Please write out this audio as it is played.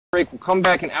break. We'll come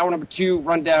back in hour number 2,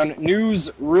 run down news,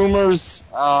 rumors,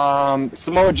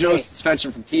 Samoa Joe's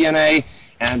suspension from TNA,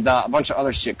 and a bunch of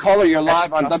other shit. Caller, you're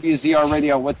live on WZR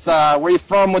Radio. Where you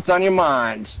from? What's on your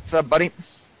mind? What's up, buddy?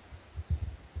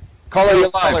 Caller,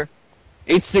 you're live.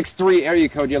 863 area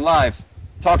code, you're live.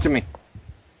 Talk to me.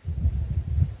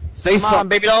 Say Come something. on,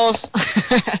 baby dolls.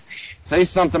 Say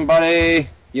something, buddy.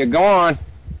 You're gone.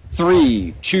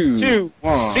 3, 2,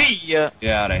 1. See ya.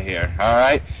 Get out of here. All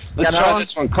right. Let's Got try on?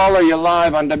 this one. Caller, you're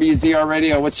live on WZR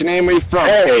Radio. What's your name? Where you from?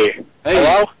 Hey. Hey.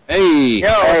 Hello? Hey. Yo,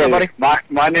 what's up, buddy?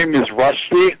 My name is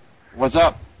Rusty. What's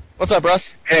up? What's up,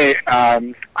 Russ? Hey,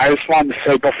 I just wanted to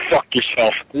say go fuck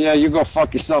yourself. Yeah, you go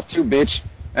fuck yourself too, bitch.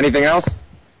 Anything else?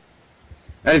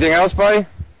 Anything else, buddy?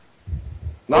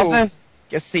 Nothing?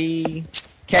 Guess he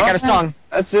can't get his tongue.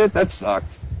 That's it. That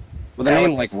sucked. With a Yeah,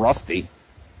 name like Rusty.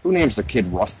 Who names their kid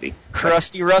Rusty?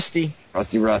 Crusty Rusty.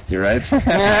 Rusty, right?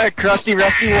 Crusty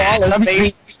Rusty Wallace,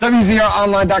 baby.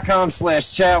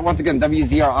 WZROnline.com/chat. Once again,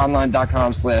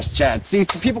 WZROnline.com/chat. See,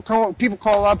 so people call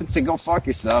up and say, go fuck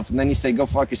yourself, and then you say, go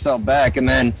fuck yourself back, and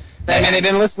then... They've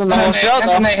been listening to the whole show, and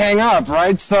though. then they hang up,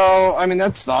 right? So, I mean,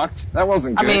 that sucked. That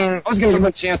wasn't good. I mean, I was going to give him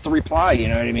a chance to reply, you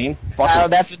know what I mean?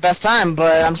 That's the best time,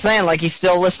 but I'm saying, like, he's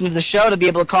still listening to the show to be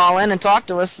able to call in and talk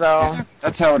to us, so... Yeah,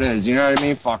 that's how it is, you know what I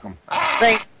mean? Fuck him.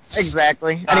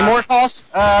 Exactly. Any more calls?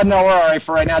 No, we're alright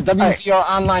for right now.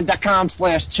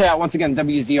 WZROnline.com/chat. Once again,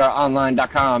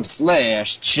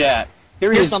 WZROnline.com/chat.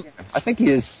 Here he Here's is. something. I think he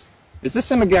is. Is this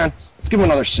him again? Let's give him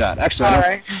another shot. Actually,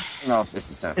 I don't know if this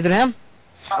is him. Is it him?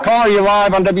 Caller, you're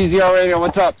live on WZR Radio.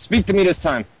 What's up? Speak to me this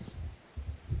time.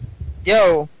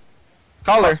 Yo.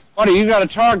 Caller. Buddy, you gotta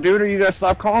talk, dude, or you gotta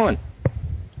stop calling.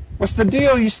 What's the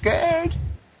deal? You scared?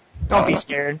 Don't be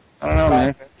scared. I don't know,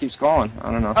 man. Keeps calling.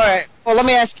 I don't know. All right. Well, let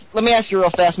me ask you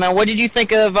real fast, man. What did you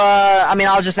think of? I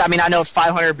know it's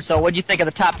 500, so what did you think of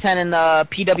the top 10 in the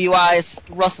PWI's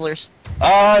wrestlers?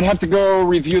 I'd have to go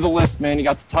review the list, man. You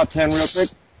got the top 10 real quick?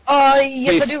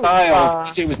 Yes, I do.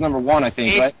 Styles. AJ was number 1, I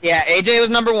think, right? Yeah, AJ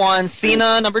was number 1,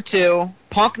 Cena number 2,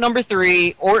 Punk number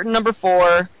 3, Orton number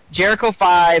 4, Jericho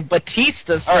 5,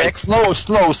 Batista 6. All right, slow.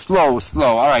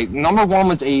 All right, number 1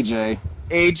 was AJ.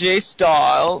 AJ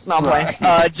Styles. No, I'm playing.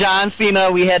 John Cena.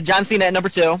 We had John Cena at number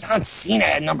 2. John Cena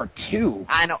at number 2.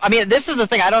 I know. I mean, this is the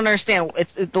thing. I don't understand.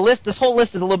 The list. This whole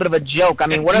list is a little bit of a joke. I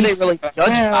mean, what are they really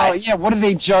judging by? Yeah, what are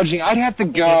they judging? I'd have to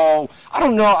go. I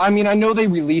don't know. I mean, I know they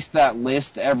release that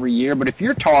list every year, but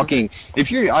obviously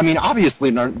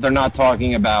they're not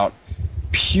talking about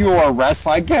pure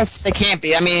wrestling. I guess They can't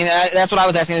be. I mean, that's what I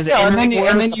was asking. Is and then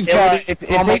you've got if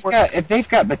they've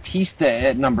got Batista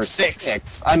at number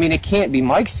 6. I mean, it can't be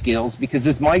Mike's skills because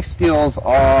his Mike's skills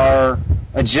are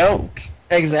a joke.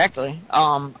 Exactly.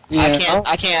 I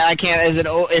can't. Is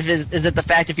it the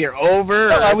fact if you're over?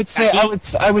 No, I would say.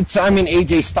 I mean,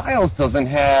 AJ Styles doesn't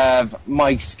have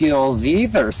Mike's skills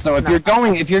either. So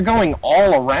if you're going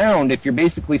all around, if you're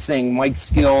basically saying Mike's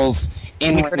skills,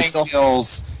 in-ring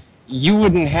skills, you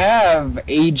wouldn't have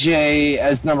AJ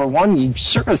as number 1. You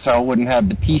sure as hell wouldn't have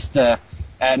Batista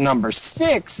at number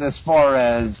 6 as far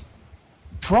as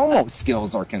promo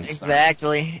skills are concerned.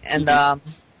 Exactly. And I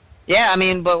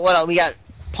mean, but what else? We got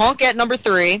Punk at number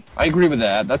 3. I agree with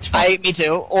that. That's fine. Me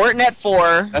too. Orton at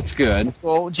 4. That's good. That's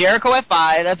cool. Jericho at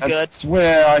 5. That's good. That's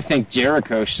where I think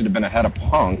Jericho should have been ahead of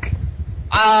Punk.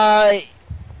 Yeah,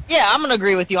 I'm gonna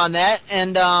agree with you on that.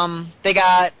 And they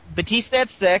got Batista at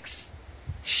 6.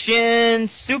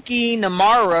 Shinsuke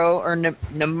Namara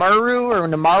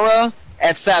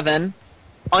at 7,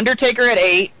 Undertaker at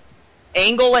 8,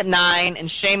 Angle at 9, and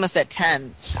Sheamus at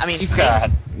 10. I mean,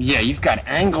 you've got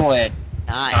Angle at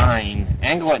 9.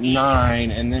 Angle at 9,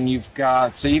 and then you've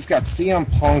got CM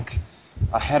Punk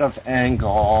ahead of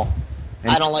Angle.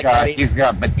 I don't like that either. You've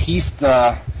got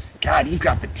Batista. God, you've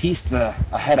got Batista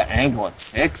ahead of Angle at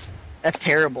 6. That's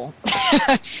terrible.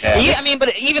 Yeah. I mean,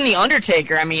 but even the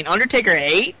Undertaker. I mean, Undertaker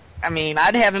at 8. I mean,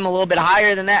 I'd have him a little bit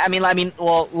higher than that.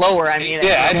 Lower.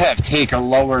 Yeah, I'd have Taker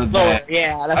lower than.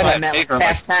 Yeah, that's what I meant. Taker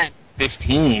past 10.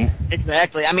 15.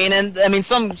 Exactly. I mean,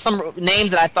 some names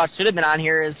that I thought should have been on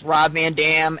here is Rob Van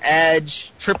Dam,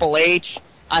 Edge, Triple H.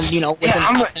 You know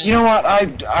what?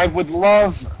 I would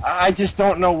love. I just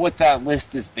don't know what that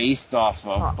list is based off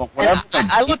of. But whatever.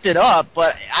 I looked it up,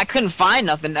 but I couldn't find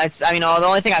nothing. The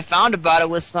only thing I found about it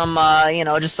was some,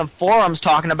 just some forums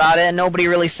talking about it, and nobody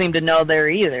really seemed to know there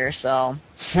either. So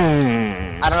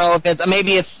I don't know if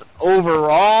maybe it's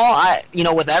overall.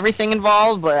 With everything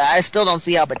involved, but I still don't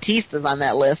see how Batista's on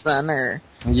that list then, or.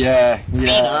 Yeah.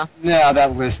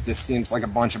 That list just seems like a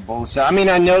bunch of bullshit. I mean,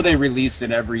 I know they release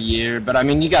it every year, but I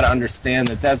mean, you got to understand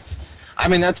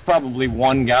that's probably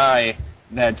one guy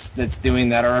that's doing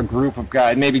that, or a group of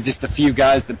guys, maybe just a few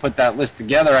guys that put that list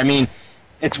together. I mean,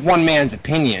 it's one man's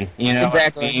opinion, you know.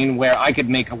 Exactly. What I mean, where I could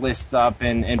make a list up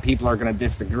and people are going to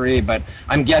disagree, but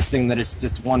I'm guessing that it's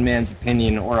just one man's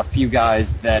opinion or a few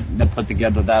guys that put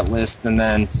together that list, and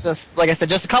then... It's just, like I said,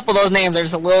 just a couple of those names are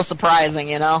just a little surprising,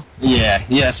 you know? Yeah,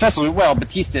 especially, well,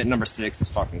 Batista at number 6 is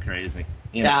fucking crazy.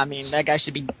 You know? Yeah, I mean, that guy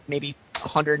should be maybe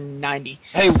 190.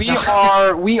 Hey, we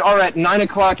are at 9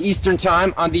 o'clock Eastern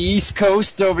Time on the East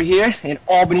Coast over here in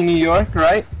Albany, New York,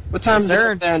 right? What time is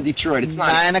it there in Detroit? It's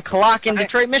 9 o'clock in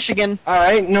Detroit, Michigan. All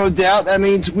right, no doubt. That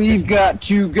means we've got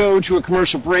to go to a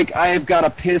commercial break. I have got to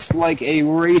piss like a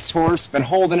racehorse. Been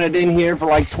holding it in here for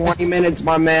like 20 minutes,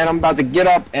 my man. I'm about to get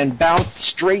up and bounce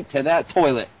straight to that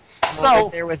toilet. So,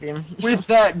 right there with you. With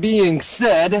that being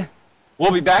said,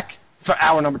 we'll be back for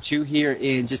hour number 2 here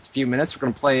in just a few minutes. We're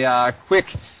going to play a quick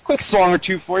song or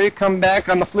two for you. Come back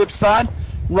on the flip side,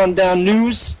 run down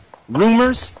news,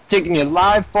 rumors, taking your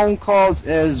live phone calls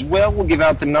as well. We'll give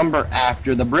out the number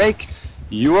after the break.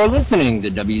 You are listening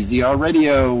to WZR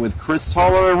Radio with Chris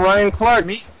Haller and Ryan Clark.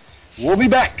 We'll be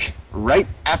back right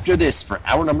after this for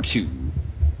hour number 2.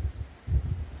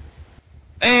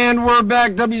 And we're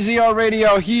back, WZR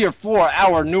Radio here for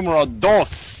hour numero 2.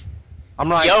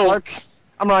 I'm Ryan Clark.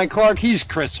 I'm Ryan Clark. He's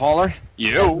Chris Haller.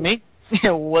 That's me.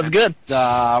 What's good?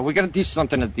 We got to do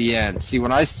something at the end. See,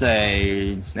 when I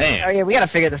say, man. Oh, yeah, we got to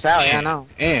figure this out. Yeah, I know.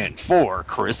 And for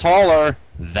Chris Haller,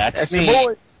 that's me. Your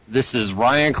boy. This is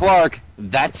Ryan Clark.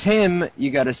 That's him, you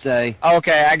got to say.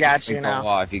 Okay, I got you now.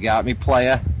 Off. You got me,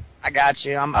 playa? I got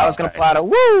you. I was going to pull out a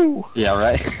woo. Yeah,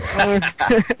 right? Ryan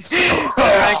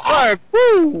Clark,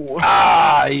 woo.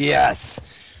 Ah, yes.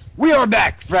 We are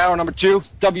back for hour number 2,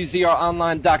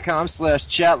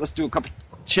 WZROnline.com/chat. Let's do a couple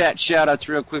chat shout-outs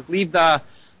real quick. You got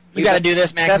to do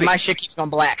this, man, because my shit keeps going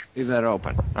black. Leave that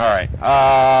open. All right.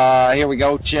 Here we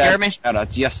go. Chat Hear me?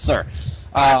 shout-outs. Yes, sir.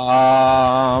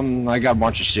 I got a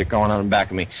bunch of shit going on in the back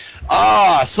of me.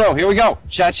 So here we go.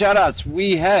 Chat shout-outs.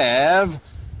 We have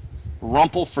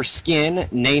Rumple for Skin,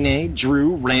 Nene,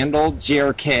 Drew, Randall,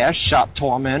 JR Cash, Shop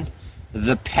Torment,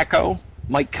 The Pecco,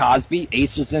 Mike Cosby,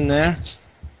 Ace is in there.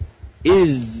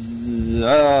 Is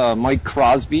Mike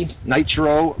Crosby,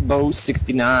 Nitro, Bo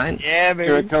 69, yeah, baby.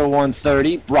 Jericho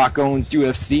 130, Brock Owens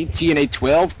UFC, TNA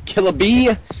 12, Killer B,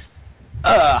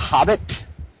 Hobbit,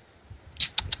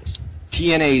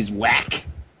 TNA's Whack,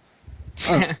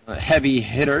 Heavy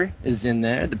Hitter is in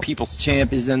there, the People's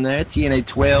Champ is in there, TNA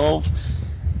 12,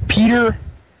 Peter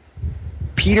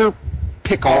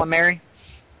Pickle, Mary,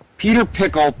 Peter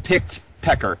Pickle picked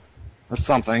Pecker. Or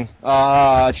something.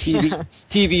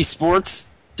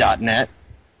 TVsports.net.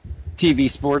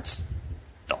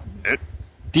 TVsports.net.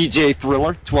 DJ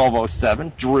Thriller,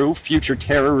 1207. Drew, Future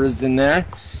Terror is in there.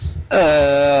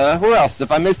 Who else?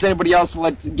 If I missed anybody else,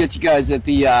 I'll get you guys at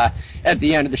the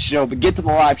end of the show. But get to the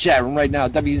live chat room right now,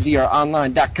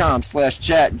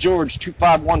 WZROnline.com/chat.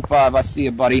 George2515, I see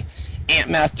you, buddy.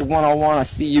 Antmaster101, I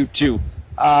see you too.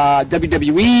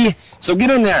 WWE. So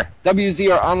get in there.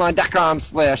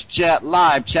 WZROnline.com/chat.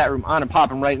 Live chat room on and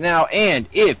popping right now. And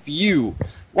if you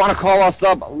want to call us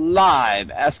up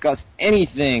live, ask us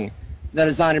anything that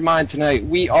is on your mind tonight,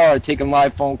 we are taking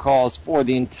live phone calls for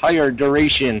the entire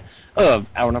duration of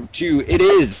hour number 2. It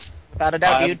is. Without a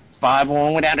doubt, dude.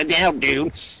 5-1 without a doubt,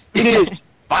 dude. It is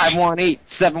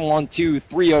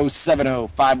 518-712-3070.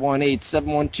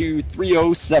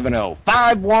 518-712-3070.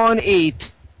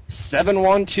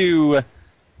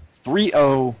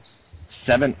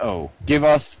 518-712-3070. Give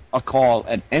us a call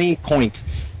at any point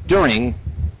during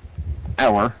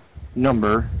hour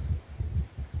number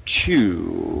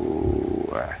 2.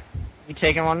 You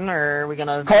taking one, or are we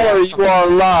gonna? Caller, you are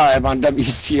live on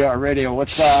WZR Radio.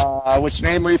 Which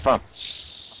name are you from?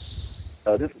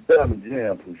 This is Diamond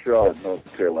Jam from Charlotte, North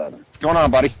Carolina. What's going on,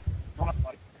 buddy?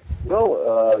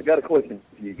 Well, I got a question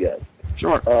for you guys.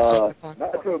 Sure.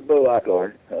 Nitro Bo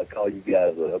Icard called you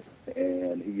guys up,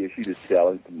 and he issued a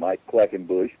challenge to Mike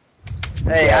Quackenbush.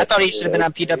 Hey, I thought he should have been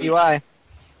on PWI.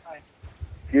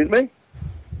 Excuse me?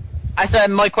 I said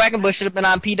Mike Quackenbush should have been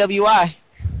on PWI.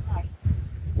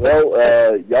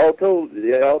 Well, y'all told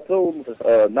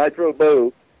Nitro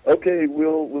Bo, okay,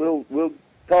 we'll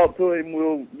talk to him,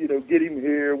 we'll get him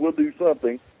here, we'll do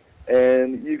something,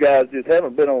 and you guys just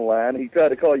haven't been online. He tried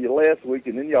to call you last week,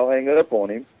 and then y'all hang up on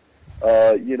him,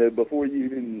 before you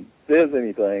even says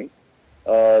anything.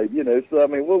 So I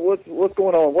mean, what's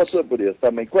going on? What's up with this?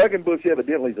 I mean, Quackenbush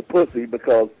evidently is a pussy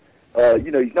because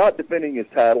he's not defending his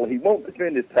title. He won't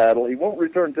defend his title. He won't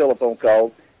return telephone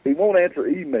calls. He won't answer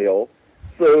email.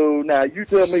 So now you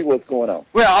tell me what's going on.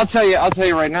 Well, I'll tell you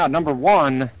right now. Number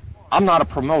one, I'm not a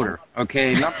promoter,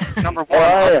 okay? Number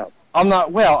one,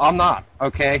 I'm not,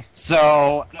 okay?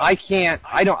 So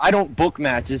I don't book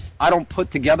matches. I don't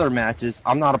put together matches.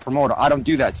 I'm not a promoter. I don't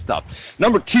do that stuff.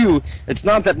 Number two, it's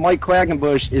not that Mike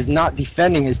Quackenbush is not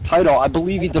defending his title. I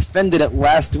believe he defended it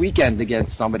last weekend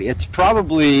against somebody. It's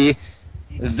probably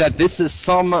that this is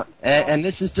some, and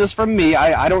this is just from me,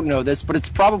 I don't know this, but it's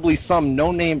probably some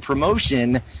no-name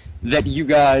promotion that you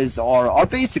guys are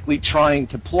basically trying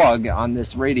to plug on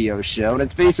this radio show. And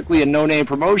it's basically a no-name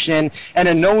promotion and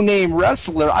a no-name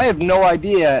wrestler. I have no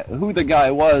idea who the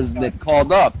guy was that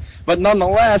called up. But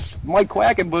nonetheless, Mike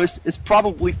Quackenbush is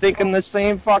probably thinking the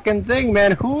same fucking thing,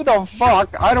 man. Who the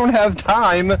fuck? I don't have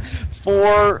time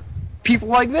for people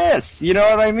like this. You know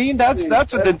what I mean? That's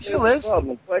what the deal is.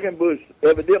 Quackenbush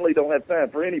evidently don't have time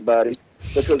for anybody.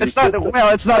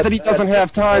 It's not that he doesn't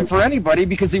have time for anybody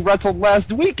because he wrestled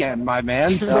last weekend, my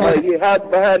man. So he hides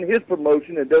behind his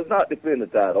promotion and does not defend the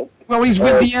title. Well, he's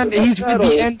with the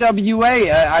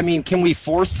NWA. I mean, can we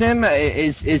force him?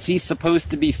 Is he supposed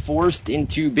to be forced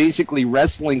into basically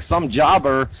wrestling some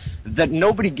jobber that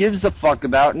nobody gives a fuck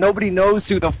about? Nobody knows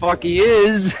who the fuck he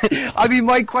is. I mean,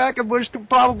 Mike Quackenbush could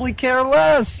probably care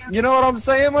less. You know what I'm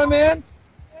saying, my man?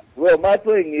 Well, my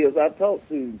thing is, I've talked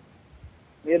to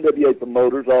NWA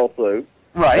promoters also.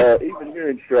 Right. Even here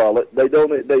in Charlotte, the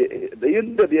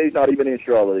NWA is not even in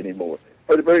Charlotte anymore.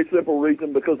 For the very simple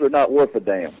reason because they're not worth a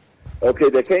damn.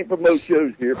 Okay, they can't promote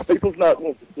shows here. People's not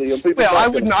going to see them.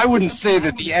 I wouldn't say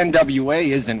that the NWA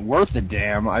isn't worth a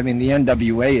damn. I mean, the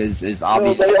NWA is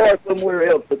obvious. Well, they are somewhere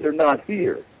else, but they're not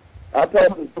here. I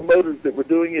talked to promoters that were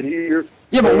doing it here.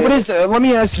 Yeah, but what is? Let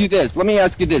me ask you this. What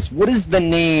is the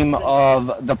name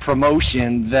of the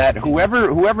promotion that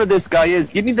whoever this guy is?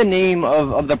 Give me the name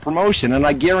of the promotion, and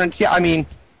I guarantee. I mean,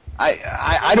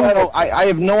 I don't know. I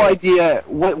have no idea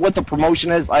what the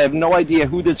promotion is. I have no idea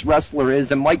who this wrestler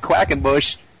is, and Mike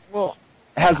Quackenbush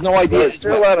has no idea.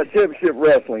 Carolina Championship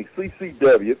Wrestling,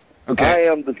 CCW. Okay. I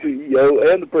am the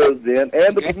CEO and the president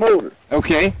and the promoter.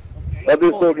 Okay. Of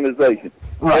this organization.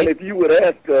 Right. And if you would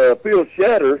ask Phil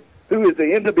Shatter, who is the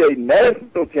NWA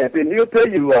National Champion, he'll tell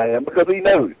you who I am because he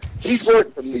knows. He's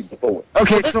worked for me before.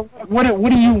 Okay, so what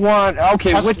do you want?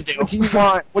 Okay, what do you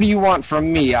want? What do you want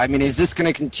from me? I mean, is this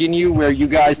going to continue where you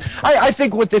guys? I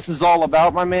think what this is all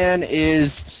about, my man,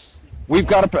 is we've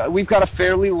got a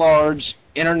fairly large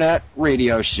internet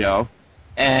radio show,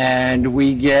 and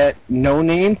we get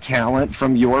no-name talent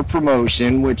from your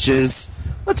promotion, which is,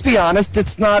 let's be honest,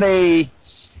 it's not a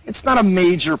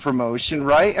major promotion,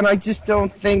 right? And I just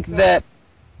don't think that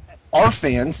our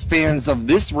fans of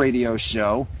this radio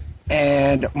show,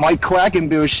 and Mike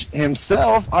Quackenbush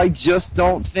himself, I just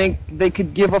don't think they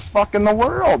could give a fuck in the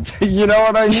world. You know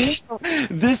what I mean?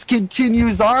 This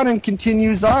continues on,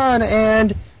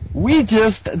 and we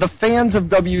just, the fans of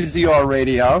WZR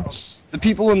Radio, the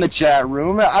people in the chat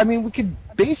room, I mean, we could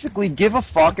basically give a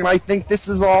fuck, and I think this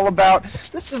is all about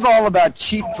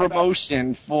cheap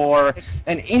promotion for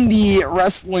an indie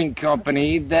wrestling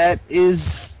company that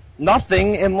is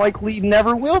nothing and likely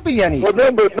never will be anything.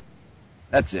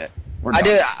 That's it.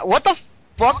 What the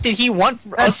fuck did he want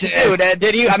us to do?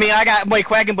 Did he? I mean, I got Mike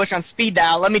Quackenbush on speed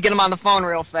dial. Let me get him on the phone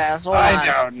real fast. I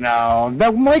don't know.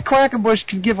 That Mike Quackenbush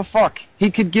could give a fuck.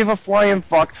 He could give a flying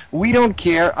fuck. We don't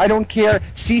care. I don't care.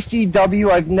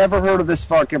 CCW, I've never heard of this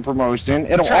fucking promotion.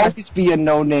 It'll always be a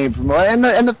no-name promotion.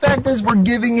 And the fact is, we're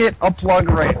giving it a plug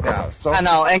right now. So I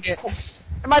know.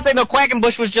 I might think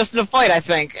Quackenbush was just in a fight, I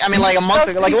think. I mean, like a month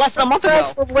ago, like less than a month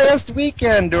ago. That's last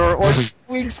weekend or 2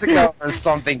 weeks ago or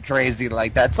something crazy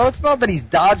like that. So it's not that he's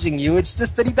dodging you, it's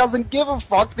just that he doesn't give a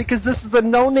fuck because this is a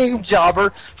no-name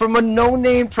jobber from a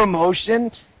no-name promotion.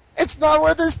 It's not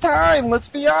worth his time, let's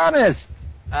be honest.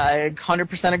 I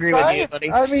 100% agree with you,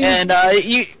 buddy. I mean, and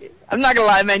I'm not gonna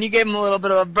lie, man, you gave him a little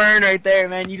bit of a burn right there,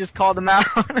 man. You just called him out.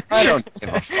 I don't give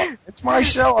a fuck. It's my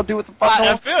show, I'll do what the fuck I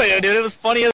want. I feel you, dude. It was funny as